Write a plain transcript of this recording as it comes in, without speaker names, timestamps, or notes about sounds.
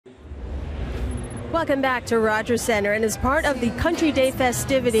Welcome back to Rogers Center, and as part of the Country Day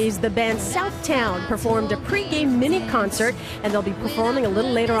festivities, the band Southtown performed a pregame mini concert, and they'll be performing a little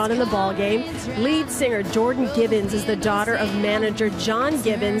later on in the ball game. Lead singer Jordan Gibbons is the daughter of manager John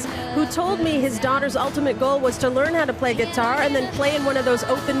Gibbons, who told me his daughter's ultimate goal was to learn how to play guitar and then play in one of those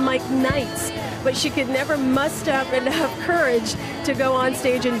open mic nights, but she could never muster up enough courage to go on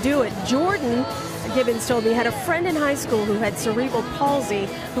stage and do it. Jordan Gibbons told me had a friend in high school who had cerebral palsy,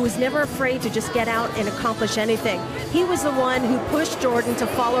 who was never afraid to just get out and accomplish anything. He was the one who pushed Jordan to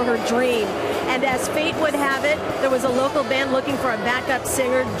follow her dream. And as fate would have it, there was a local band looking for a backup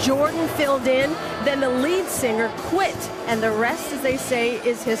singer. Jordan filled in, then the lead singer quit, and the rest, as they say,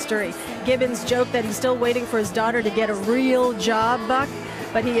 is history. Gibbons joked that he's still waiting for his daughter to get a real job, Buck,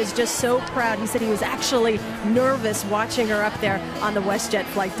 but he is just so proud. He said he was actually nervous watching her up there on the WestJet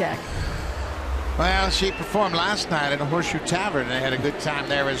flight deck. Well, she performed last night at a Horseshoe Tavern, and they had a good time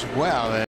there as well.